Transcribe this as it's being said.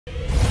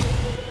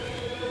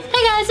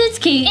guys, it's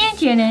Kate and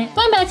Janet.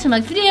 Going back to my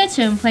video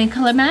to playing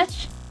color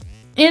match.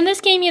 In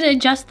this game, you have to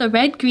adjust the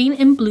red, green,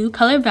 and blue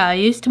color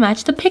values to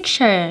match the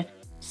picture.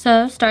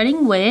 So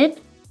starting with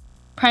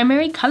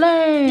primary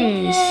colors.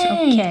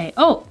 Yay. Okay.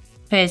 Oh,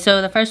 okay.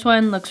 So the first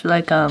one looks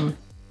like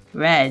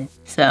red.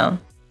 So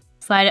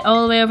slide it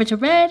all the way over to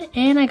red,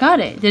 and I got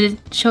it. Did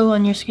it show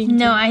on your screen?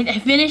 No, I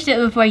finished it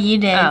before you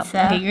did. Oh, so.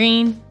 okay.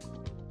 Green.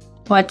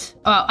 What?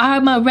 Oh,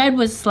 my red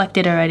was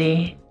selected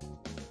already.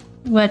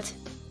 What?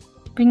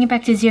 Bring it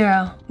back to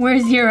 0.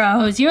 Where's 0?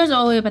 Oh, 0's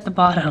all the way up at the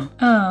bottom.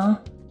 Oh.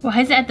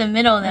 Why is it at the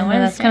middle then?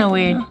 That's kind of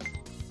weird.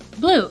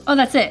 Blue. Oh,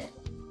 that's it.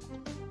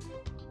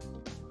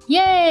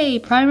 Yay!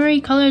 Primary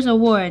colors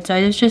award. So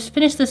I just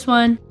finished this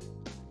one.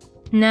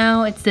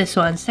 Now it's this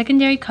one.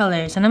 Secondary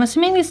colors. And I'm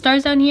assuming the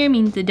stars down here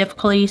mean the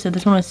difficulty. So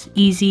this one was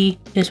easy.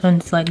 This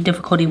one's like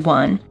difficulty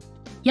 1.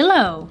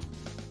 Yellow.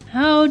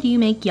 How do you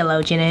make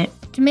yellow, Janet?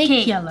 To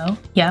make yellow.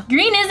 Yeah.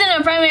 Green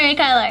isn't a primary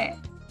color.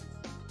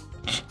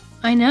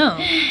 I know.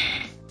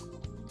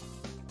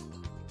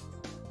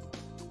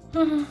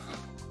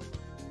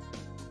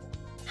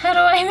 How do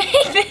I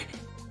make this?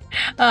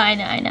 Oh, I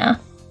know.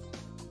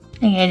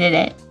 Okay, I did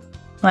it.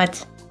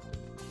 What?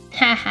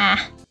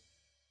 Haha.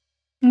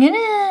 I'm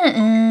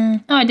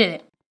gonna. Oh, I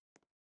did it.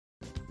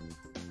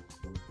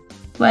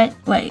 What?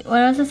 Wait,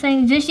 what was I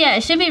saying?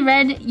 It should be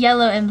red,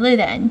 yellow, and blue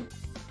then.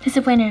 Who's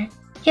the winner?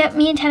 Yep,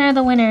 me and Ten are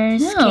the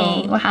winners. No.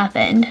 Okay, what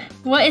happened?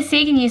 What is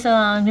taking you so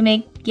long to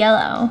make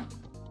yellow?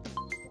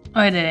 Oh,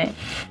 I did it.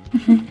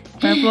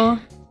 Purple.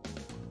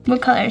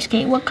 What colors,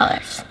 Kate? What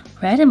colors?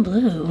 Red and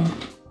blue.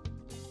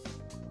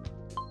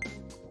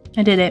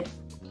 I did it.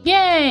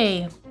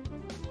 Yay!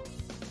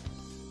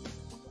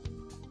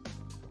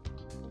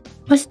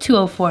 What's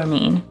 204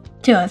 mean?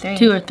 203.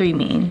 2 or 3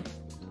 mean?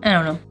 I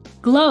don't know.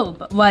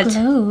 Globe. What?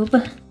 Globe.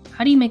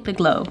 How do you make the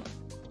globe?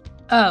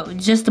 Oh,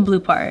 just the blue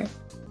part.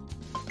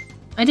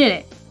 I did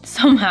it.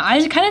 Somehow.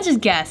 I kind of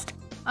just guessed.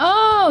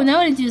 Oh, now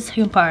I need to do the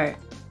second part.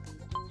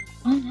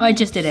 Oh, nice. Oh, I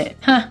just did it.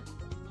 Huh.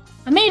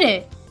 I made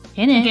it.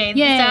 In it. Okay,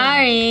 yay.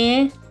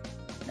 sorry.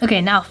 Okay,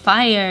 now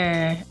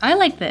fire. I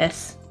like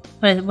this.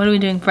 What are we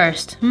doing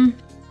first?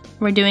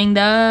 We're doing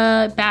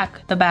the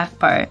back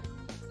part.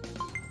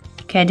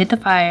 Okay, I did the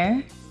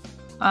fire.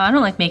 Oh, I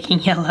don't like making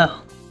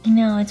yellow. I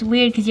know, it's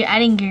weird because you're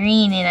adding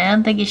green and I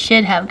don't think it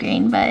should have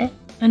green, but...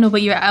 I know,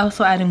 but you're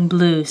also adding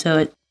blue, so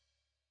it...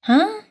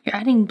 Huh? You're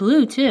adding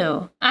blue,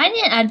 too. I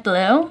didn't add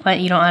blue. What?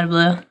 You don't add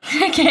blue?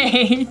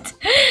 Okay.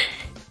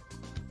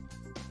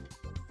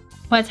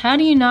 What? How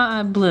do you not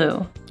add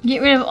blue?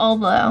 Get rid of all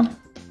blue.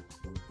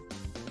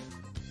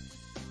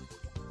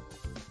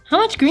 How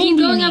much green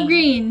do you need? Keep going up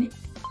green.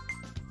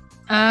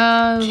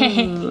 Oh.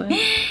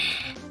 Okay.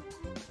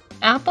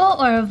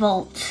 Apple or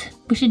volt?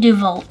 We should do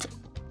volt.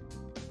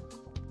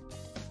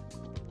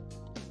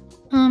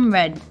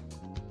 Red.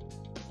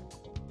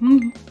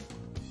 I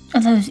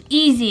thought it was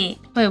easy.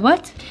 Wait,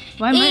 what?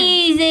 Why am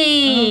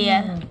Easy!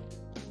 Oh.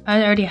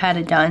 I already had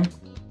it done.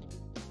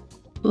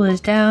 Blue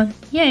is down.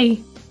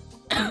 Yay.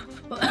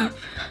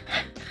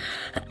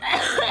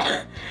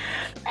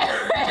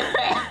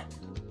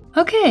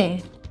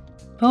 Okay.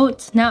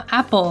 Votes. Now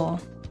apple.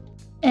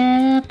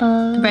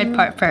 Apple. The red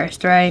part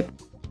first, right?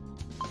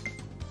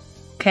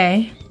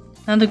 Okay.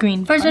 Now the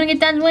green First part. one to get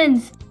done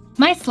wins.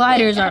 My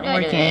sliders Wait, aren't how do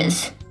I do working.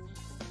 this?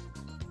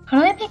 How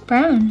do I make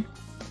brown?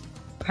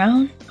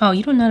 Brown? Oh,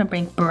 you don't know how to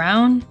make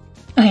brown?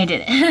 Okay, I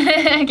did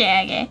it.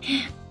 okay.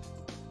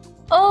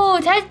 Oh,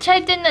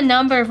 typed in the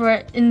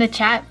number in the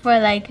chat for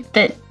like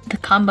the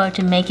combo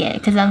to make it,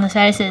 because on the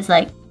side it says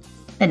like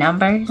the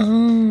numbers.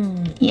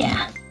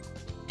 Yeah.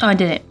 Oh, I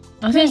did it.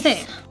 I was gonna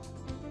say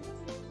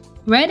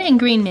red and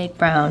green make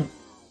brown.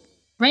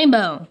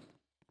 Rainbow.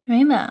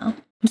 Rainbow. I'm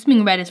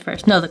assuming red is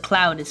first. No, the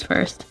cloud is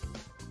first.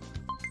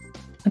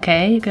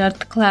 Okay, you got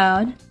the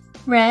cloud.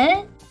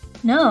 Red?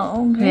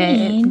 No,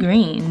 green. Red,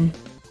 green.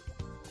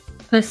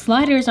 The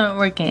sliders aren't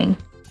working.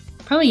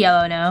 Probably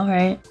yellow now,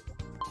 right?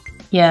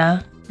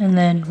 Yeah, and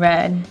then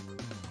red.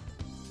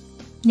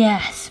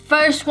 Yes,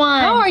 first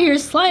one. How are your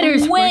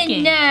sliders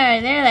working?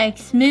 Winner! They're like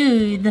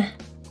smooth.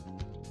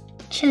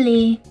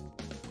 Chili.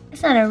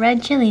 It's not a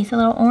red chili, it's a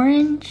little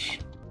orange.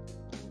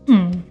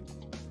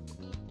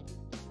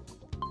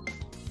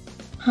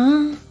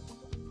 Huh?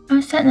 I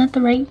was setting up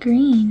the right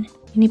green.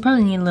 And you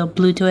probably need a little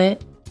blue to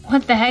it.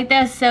 What the heck?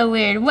 That's so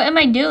weird. What am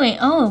I doing?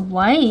 Oh,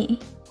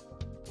 white.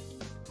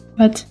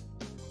 What?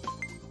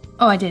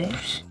 Oh, I did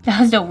it. That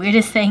was the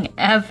weirdest thing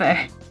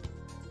ever.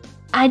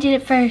 I did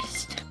it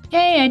first.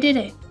 Yay, I did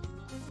it.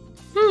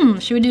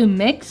 Should we do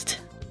mixed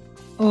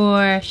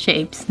or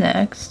shapes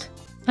next?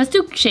 Let's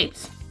do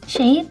shapes.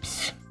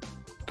 Shapes?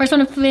 First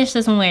one to finish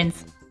this one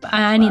wins.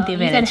 I need the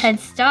advantage. You got a head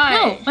start.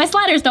 No, my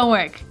sliders don't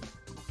work.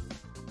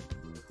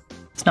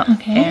 It's not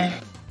fair.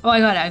 Oh, I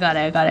got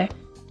it.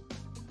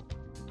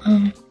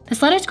 The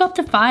sliders go up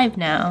to 5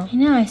 now. I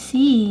know, I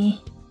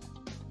see.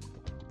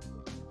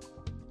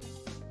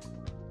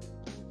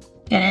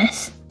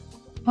 Goodness.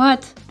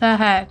 What the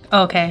heck?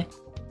 Oh, okay.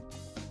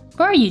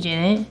 Where are you,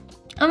 Janet?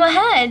 I'm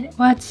ahead.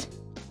 What?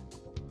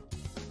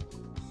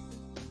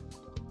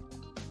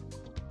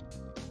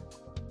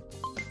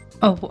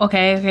 Oh,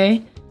 okay,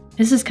 okay.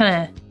 This is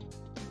kind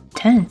of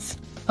tense.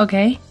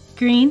 Okay,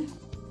 green.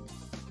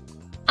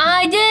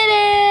 I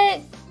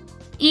did it!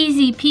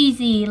 Easy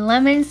peasy,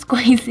 lemon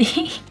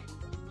squeezy.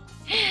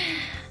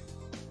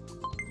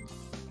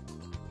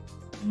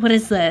 What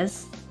is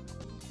this?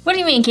 What do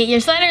you mean, Kate? Your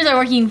sliders are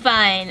working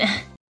fine.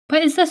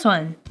 What is this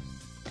one?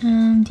 Do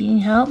you need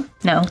help?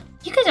 No.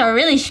 You guys are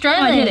really Oh,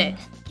 struggling. I did it.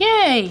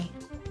 Yay!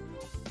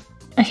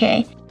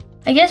 Okay.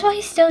 I guess while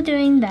he's still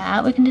doing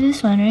that, we can do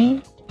this one,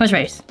 right? What's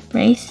race?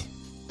 Race.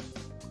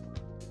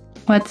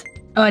 What?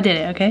 Oh, I did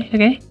it. Okay,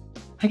 okay.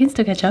 I can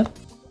still catch up.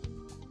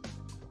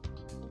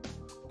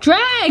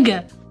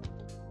 Drag!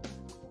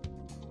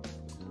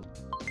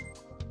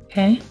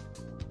 Okay.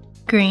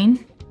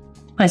 Green.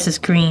 Why is this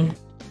green?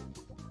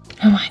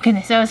 Oh my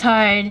goodness, that was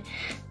hard.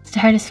 It's the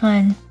hardest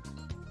one.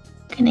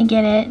 Couldn't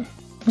get it.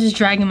 I'm just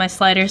dragging my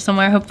slider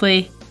somewhere.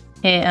 Hopefully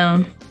it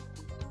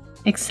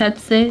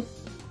accepts it.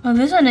 Oh,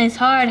 this one is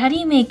hard. How do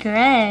you make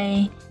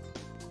gray?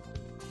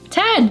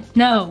 Tad!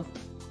 No.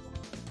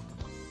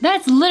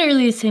 That's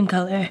literally the same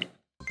color.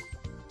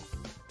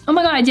 Oh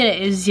my god, I did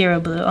it. It was 0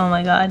 blue. Oh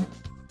my god.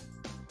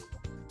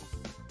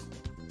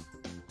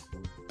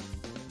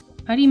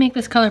 How do you make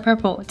this color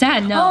purple?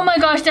 Dad, no. Oh my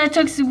gosh, that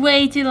took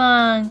way too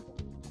long.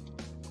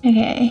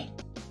 Okay.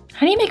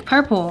 How do you make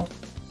purple?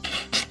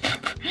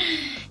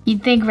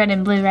 You'd think red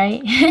and blue,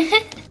 right?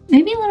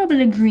 Maybe a little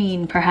bit of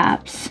green,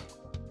 perhaps.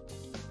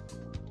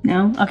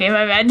 No? Okay,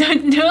 my bad.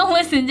 Don't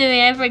listen to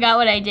me. I forgot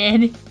what I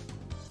did.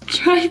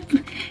 Try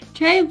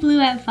blue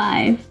at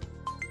 5.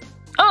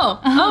 Oh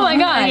my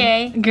god.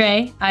 Okay.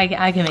 Gray.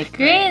 I can make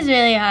Gray is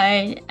really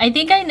hard. I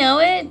think I know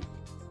it.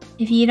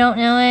 If you don't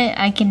know it,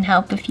 I can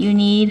help if you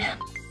need.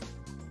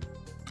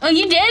 Oh,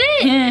 you did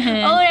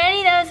it?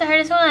 Already? That was the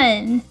hardest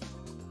one.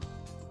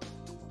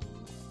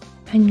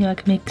 I knew I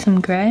could make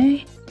some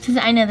gray.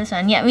 I know this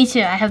one. Yeah, me too.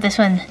 I have this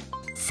one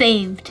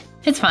saved.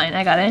 It's fine.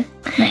 I got it.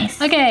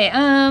 Nice. Okay.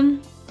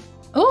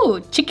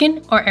 Oh,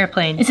 chicken or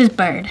airplane? This is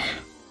bird.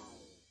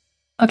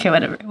 Okay,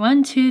 whatever.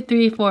 1, 2,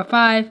 3, 4,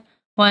 5.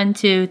 1,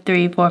 2,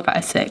 3, 4,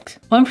 5, 6.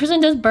 One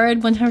person does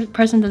bird. One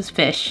person does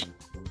fish.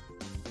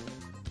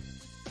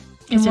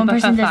 And one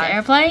person does 5.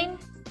 airplane?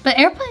 But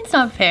airplane's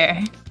not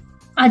fair.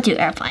 I'll do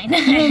airplane.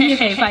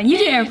 Okay, fine. You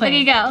do airplane.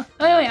 Okay, go.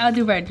 Wait. I'll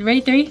do bird.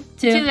 Ready? 3, 2.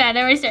 Too bad.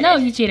 Never started. No,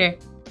 you cheater.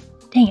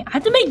 Dang it. I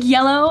have to make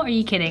yellow? Are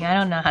you kidding? I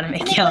don't know how to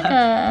make yellow.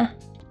 Oh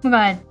my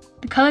god.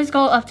 The colors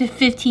go up to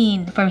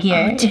 15 from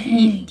here. Oh,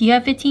 dang. Do you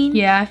have 15?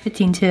 Yeah, I have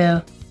 15 too.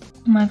 Oh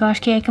my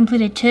gosh, okay, I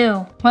completed 2.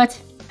 What?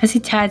 I see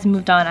Tad's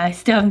moved on. I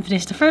still haven't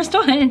finished the first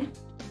one.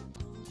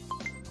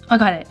 I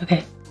got it.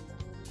 Okay.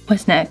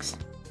 What's next?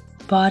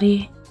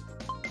 Body.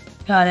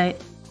 Got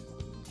it.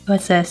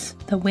 What's this?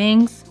 The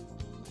wings.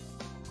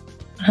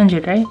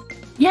 100, right?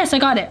 Yes, I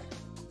got it.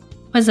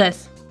 What's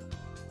this?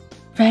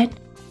 Red.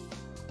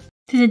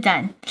 This is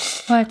done.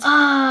 What? Oh,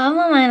 I'm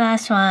on my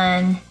last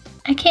one.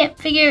 I can't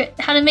figure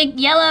how to make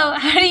yellow.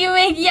 How do you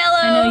make yellow?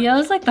 I know,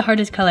 yellow's like the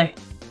hardest color.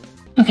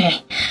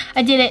 Okay,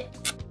 I did it.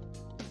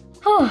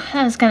 Whew,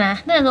 that was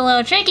a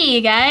little tricky,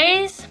 you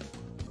guys.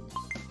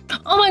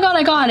 Oh my god,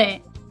 I got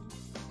it.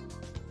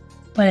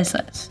 What is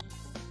this?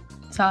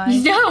 You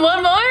Size. still have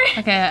one more?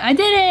 Okay, I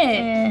did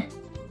it.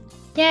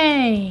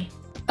 Yay.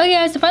 Okay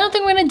guys, the final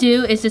thing we're gonna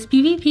do is this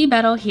PvP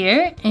battle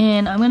here,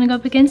 and I'm gonna go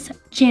up against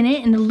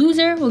Janet, and the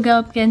loser will go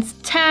up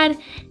against Tad,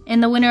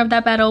 and the winner of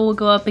that battle will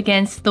go up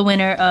against the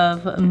winner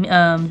of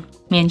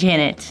me and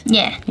Janet.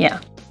 Yeah. Yeah.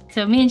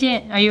 So me and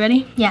Janet, are you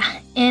ready? Yeah,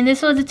 and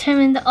this will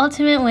determine the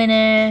ultimate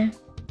winner.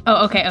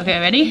 Oh, okay,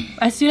 ready?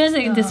 As soon as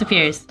it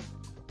disappears.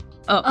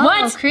 Oh,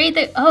 what?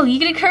 You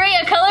gonna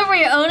create a color for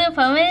your own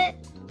opponent?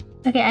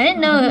 Okay, I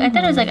didn't know. I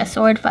thought it was like a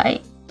sword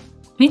fight.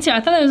 Me too, I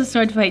thought it was a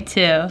sword fight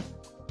too.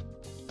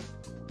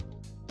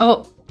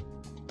 Oh.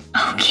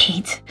 Oh,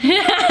 Kate.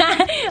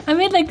 I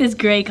made like this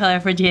gray color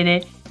for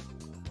Janet.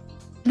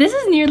 This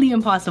is nearly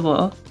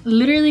impossible.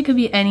 Literally could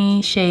be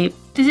any shape.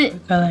 Does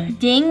it color.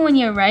 ding when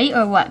you're right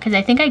or what? Because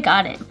I think I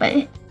got it,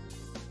 but...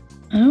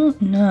 I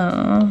don't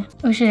know.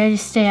 Or should I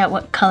just stay at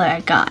what color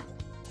I got?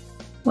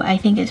 What I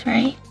think is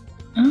right?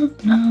 I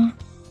don't know.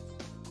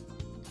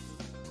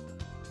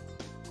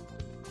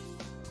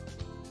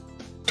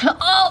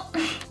 Oh!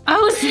 I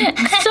was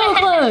so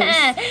close.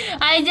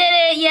 I did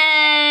it!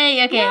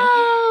 Yay! Okay.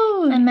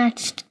 No. I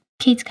matched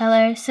Kate's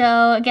color, so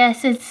I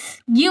guess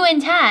it's you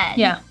and Tad.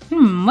 Yeah.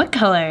 What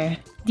color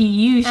do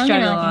you struggle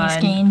I'm gonna look on?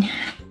 at your screen.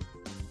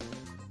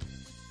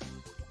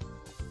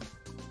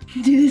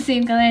 Do the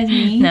same color as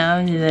me? No,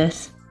 I'm gonna do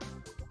this.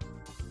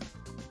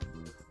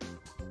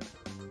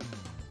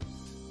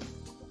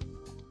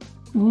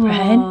 Ooh,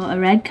 Red? a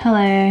red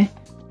color.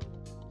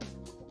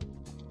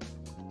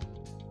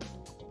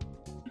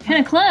 Kind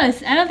of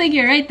close. I don't think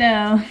you're right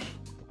though.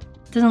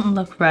 Doesn't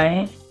look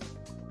right.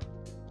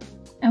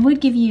 I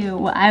would give you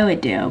what I would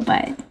do,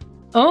 but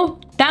Oh,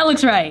 that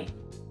looks right.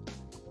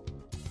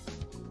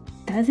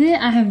 does it?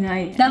 I have no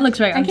idea. That looks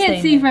right. I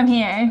can't see from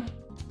here.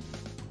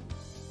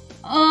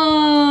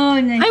 Oh,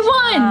 nice I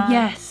won! job.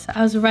 Yes,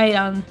 I was right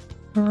on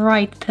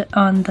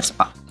the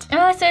spot.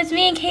 Oh, so it's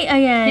me and Kate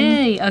again.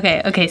 Yay.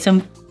 Okay,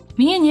 so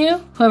me and you,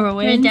 whoever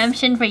wins,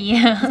 Redemption for you.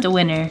 is the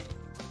winner.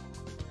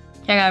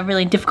 I got a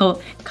really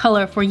difficult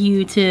color for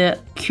you to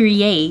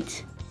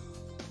create.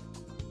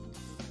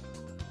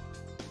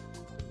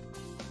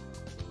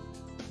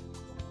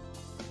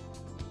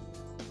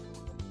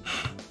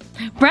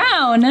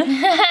 Brown!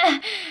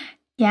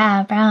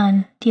 Yeah,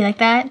 brown. Do you like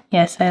that?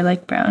 Yes, I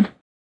like brown.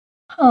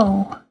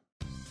 Oh,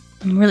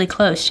 I'm really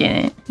close,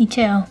 Janet. me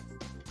too.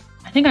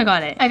 I think I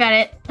got it. I got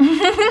it.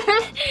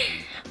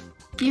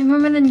 Do you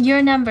remember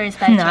your numbers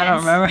by No, chance? I don't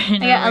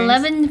remember. I got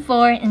 11,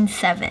 4, and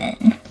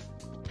 7.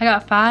 I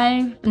got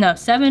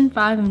 7,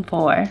 5, and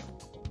 4.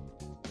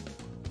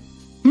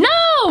 No!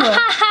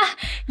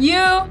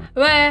 You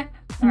were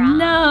wrong.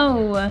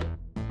 No!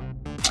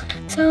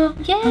 So,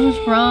 yay! I was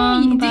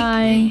wrong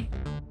by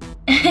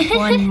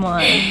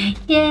 1.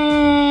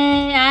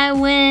 Yay! I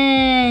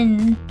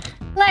win!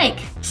 Like,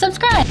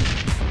 subscribe.